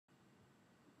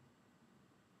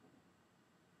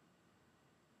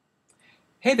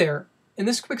Hey there! In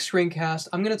this quick screencast,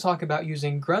 I'm going to talk about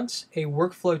using Grunt, a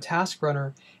workflow task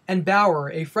runner, and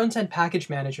Bower, a front-end package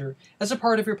manager, as a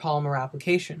part of your Polymer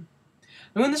application.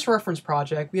 Now in this reference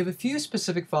project, we have a few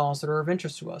specific files that are of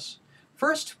interest to us.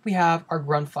 First, we have our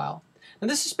Grunt file. Now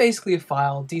this is basically a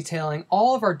file detailing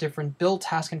all of our different build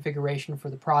task configuration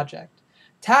for the project.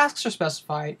 Tasks are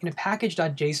specified in a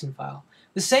package.json file,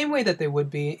 the same way that they would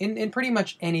be in pretty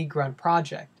much any Grunt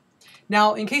project.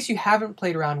 Now, in case you haven't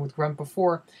played around with Grunt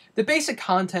before, the basic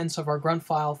contents of our Grunt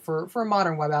file for a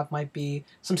modern web app might be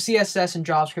some CSS and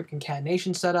JavaScript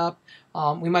concatenation setup.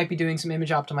 We might be doing some image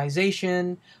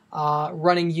optimization,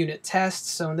 running unit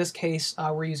tests. So in this case,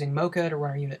 we're using Mocha to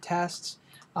run our unit tests,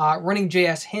 running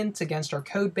JS hints against our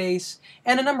code base,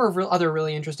 and a number of other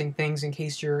really interesting things in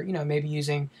case you're, maybe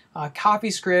using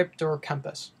CoffeeScript or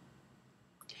Compass.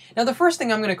 Now the first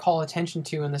thing I'm going to call attention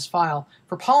to in this file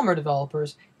for Polymer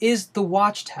developers is the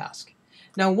watch task.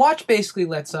 Now watch basically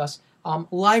lets us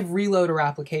live reload our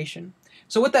application.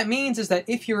 So what that means is that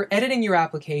if you're editing your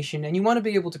application and you want to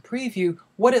be able to preview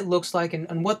what it looks like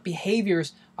and what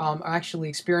behaviors are actually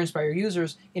experienced by your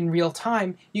users in real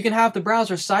time, you can have the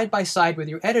browser side by side with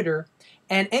your editor,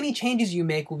 and any changes you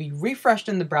make will be refreshed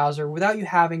in the browser without you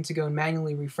having to go and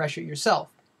manually refresh it yourself.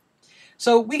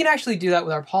 So we can actually do that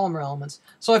with our Polymer elements.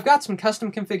 So I've got some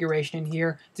custom configuration in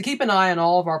here to keep an eye on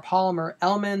all of our Polymer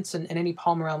elements and any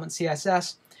Polymer element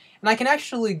CSS. And I can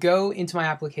actually go into my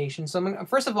application. So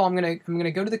first of all, I'm going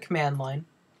to go to the command line.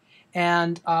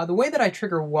 And the way that I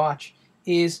trigger watch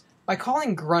is by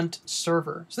calling grunt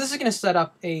server. So this is going to set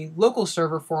up a local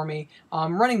server for me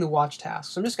running the watch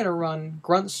task. So I'm just going to run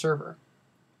grunt server.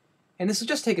 And this will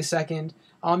just take a second.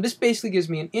 This basically gives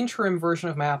me an interim version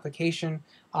of my application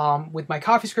with my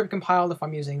CoffeeScript compiled if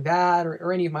I'm using that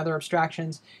or any of my other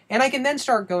abstractions. And I can then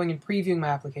start going and previewing my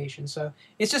application. So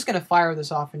it's just going to fire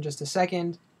this off in just a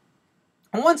second.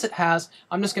 And once it has,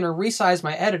 I'm just going to resize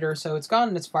my editor. So it's gone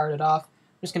and it's fired it off.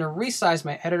 I'm just going to resize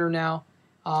my editor now.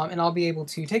 And I'll be able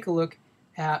to take a look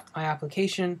at my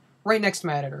application right next to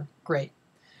my editor. Great.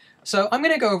 So I'm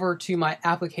going to go over to my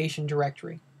application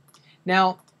directory.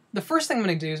 Now, the first thing I'm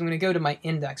going to do is I'm going to go to my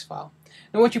index file.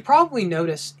 Now what you probably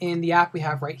notice in the app we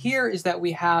have right here is that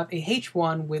we have a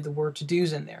H1 with the word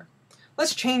to-dos in there.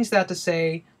 Let's change that to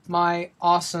say my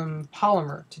awesome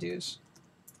Polymer to-dos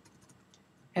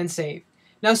and save.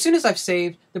 Now as soon as I've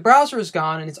saved, the browser is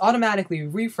gone and it's automatically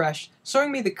refreshed,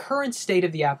 showing me the current state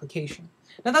of the application.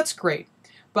 Now that's great,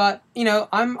 but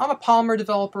I'm a Polymer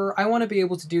developer. I want to be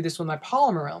able to do this with my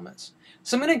Polymer elements.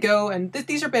 So I'm going to go, and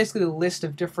these are basically the list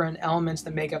of different elements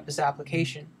that make up this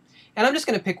application. And I'm just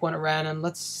going to pick one at random.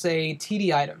 Let's say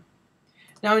TD item.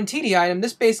 Now in TD item,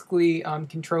 this basically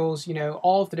controls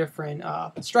all of the different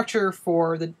structure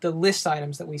for the list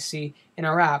items that we see in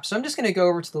our app. So I'm just going to go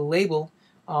over to the label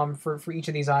for each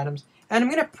of these items, and I'm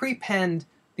going to prepend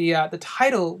the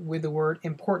title with the word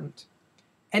important,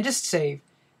 and just save.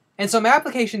 And so my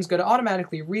application is going to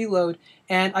automatically reload,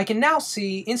 and I can now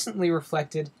see instantly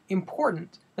reflected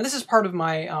important. Now this is part of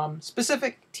my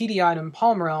specific TD item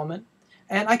Polymer element,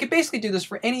 and I could basically do this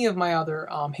for any of my other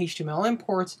HTML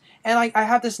imports, and I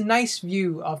have this nice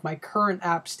view of my current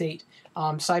app state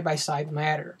side by side with my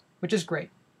editor, which is great.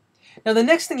 Now the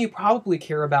next thing you probably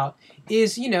care about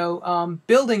is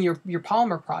building your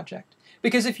Polymer project,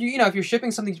 because if you're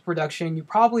shipping something to production, you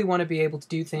probably want to be able to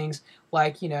do things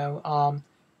like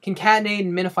concatenate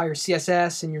and minify your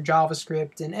CSS and your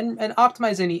JavaScript and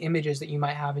optimize any images that you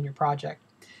might have in your project.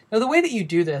 Now the way that you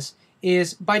do this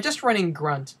is by just running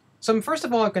grunt. So first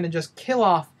of all, I'm going to just kill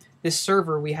off this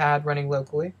server we had running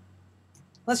locally.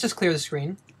 Let's just clear the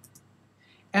screen.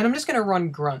 And I'm just going to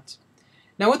run grunt.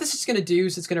 Now what this is going to do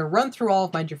is it's going to run through all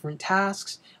of my different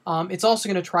tasks. It's also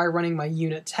going to try running my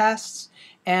unit tests.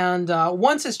 And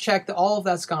once it's checked that all of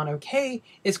that's gone okay,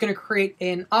 it's going to create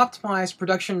an optimized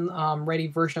production-ready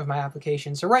version of my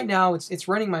application. So right now it's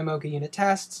running my Mocha unit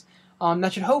tests.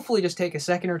 That should hopefully just take a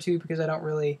second or two because I don't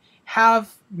really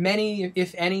have many,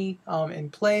 if any, in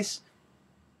place.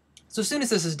 So as soon as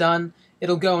this is done,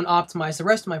 it'll go and optimize the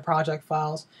rest of my project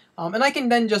files. And I can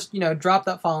then just drop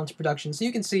that file into production. So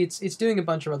you can see it's doing a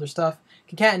bunch of other stuff,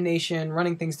 concatenation,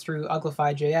 running things through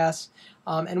Uglify.js.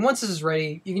 And once this is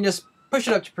ready, you can just push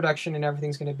it up to production and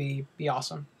everything's going to be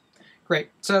awesome. Great.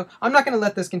 So I'm not going to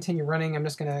let this continue running. I'm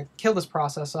just going to kill this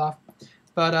process off.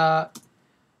 But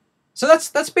So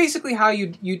that's basically how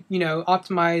you know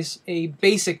optimize a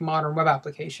basic modern web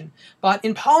application. But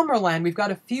in Polymer land, we've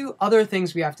got a few other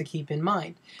things we have to keep in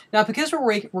mind. Now, because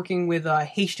we're working with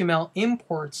HTML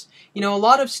imports, you know, a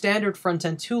lot of standard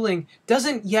front-end tooling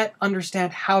doesn't yet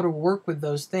understand how to work with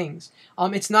those things.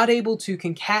 It's not able to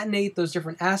concatenate those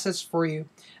different assets for you,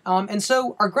 and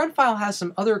so our grunt file has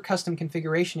some other custom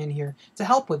configuration in here to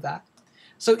help with that.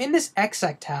 So in this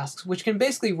exec task, which can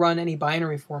basically run any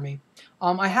binary for me,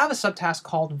 I have a subtask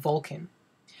called Vulkan.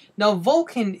 Now,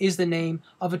 Vulkan is the name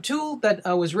of a tool that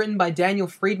was written by Daniel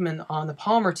Friedman on the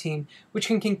Polymer team, which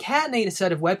can concatenate a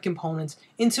set of web components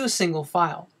into a single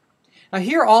file. Now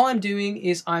here, all I'm doing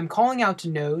is I'm calling out to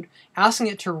Node, asking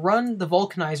it to run the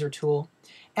Vulkanizer tool,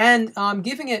 and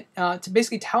giving it, to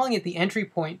basically telling it the entry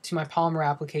point to my Polymer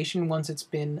application once it's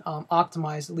been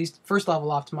optimized, at least first level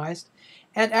optimized,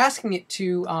 and asking it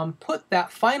to put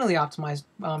that finally optimized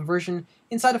version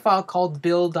inside a file called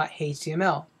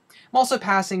build.html. I'm also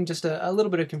passing just a little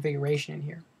bit of configuration in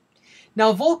here.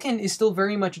 Now, Vulkan is still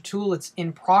very much a tool that's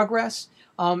in progress,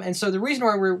 and so the reason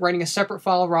why we're writing a separate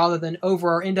file rather than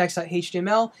over our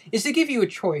index.html is to give you a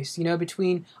choice, you know,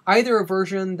 between either a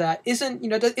version that isn't, you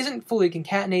know, isn't fully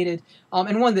concatenated,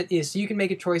 and one that is. So you can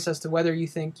make a choice as to whether you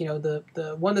think, you know,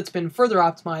 the one that's been further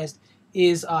optimized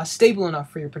is stable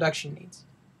enough for your production needs.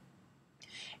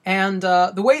 And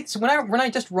the way it's, when I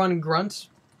just run grunt,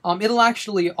 it'll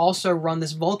actually also run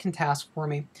this Vulkan task for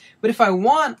me. But if I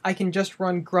want, I can just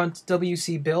run grunt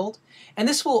wc build, and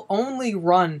this will only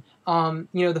run you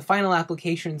know, the final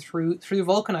application through the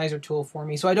Vulkanizer tool for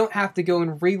me, so I don't have to go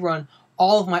and rerun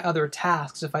all of my other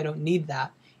tasks if I don't need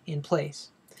that in place.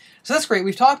 So that's great.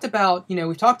 We've talked about, you know,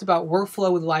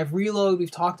 workflow with live reload.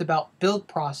 We've talked about build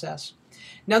process.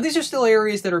 Now, these are still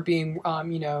areas that are being,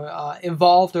 you know,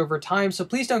 evolved over time, so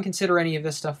please don't consider any of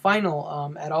this stuff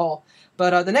final at all.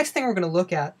 But the next thing we're going to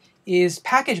look at is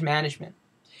package management.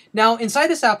 Now, inside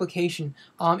this application,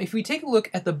 if we take a look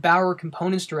at the Bower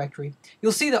components directory,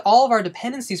 you'll see that all of our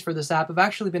dependencies for this app have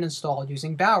actually been installed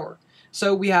using Bower.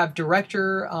 So we have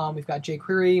Director, we've got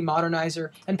jQuery,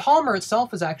 Modernizer, and Polymer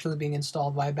itself is actually being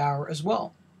installed by Bower as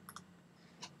well.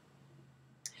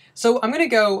 So I'm going to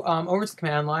go over to the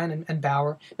command line and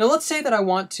Bower. Now let's say that I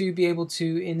want to be able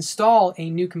to install a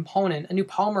new component, a new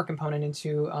Polymer component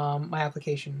into my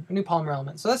application, a new Polymer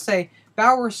element. So let's say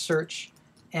Bower search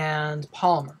and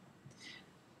Polymer.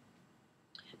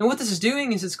 Now what this is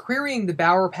doing is it's querying the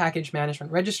Bower package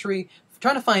management registry,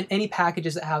 trying to find any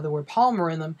packages that have the word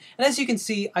Polymer in them. And as you can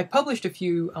see, I published a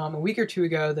few a week or two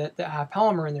ago that have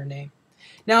Polymer in their name.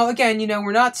 Now, again, you know,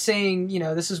 we're not saying, you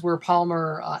know, this is where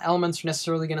Polymer elements are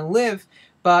necessarily going to live,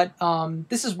 but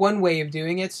this is one way of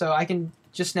doing it. So I can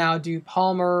just now do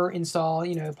Polymer install,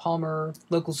 you know, Polymer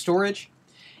local storage.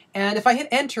 And if I hit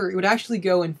enter, it would actually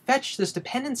go and fetch this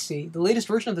dependency, the latest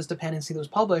version of this dependency that was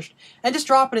published, and just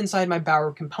drop it inside my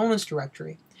Bower components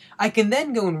directory. I can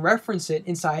then go and reference it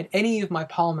inside any of my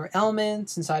Polymer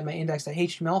elements, inside my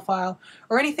index.html file,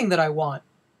 or anything that I want.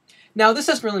 Now, this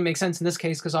doesn't really make sense in this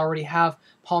case because I already have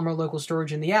Polymer local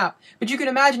storage in the app, but you can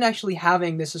imagine actually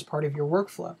having this as part of your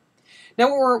workflow. Now,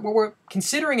 what we're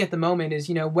considering at the moment is,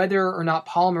 you know, whether or not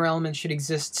Polymer elements should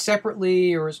exist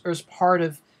separately or as part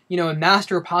of, you know, a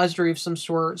master repository of some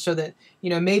sort, so that, you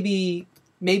know, maybe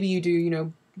you do, you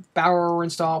know, Bower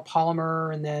install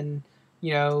Polymer and then,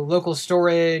 you know, local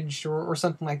storage or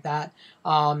something like that.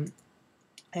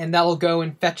 And that'll go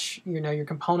and fetch, you know, your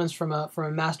components from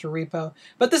a master repo.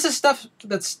 But this is stuff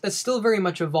that's still very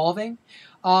much evolving.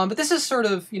 But this is sort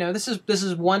of, you know, this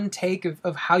is one take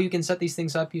of how you can set these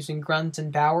things up using Grunt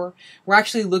and Bower. We're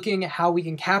actually looking at how we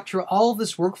can capture all of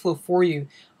this workflow for you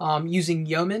using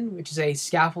Yeoman, which is a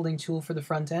scaffolding tool for the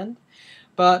front end.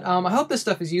 But I hope this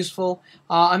stuff is useful.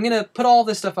 I'm going to put all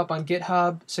this stuff up on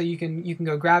GitHub so you can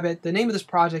go grab it. The name of this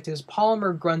project is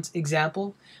Polymer Grunt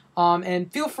Example.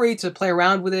 And feel free to play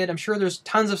around with it. I'm sure there's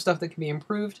tons of stuff that can be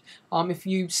improved. If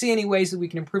you see any ways that we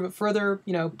can improve it further,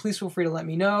 you know, please feel free to let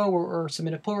me know or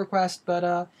submit a pull request.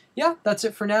 But yeah, that's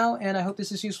it for now, and I hope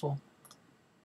this is useful.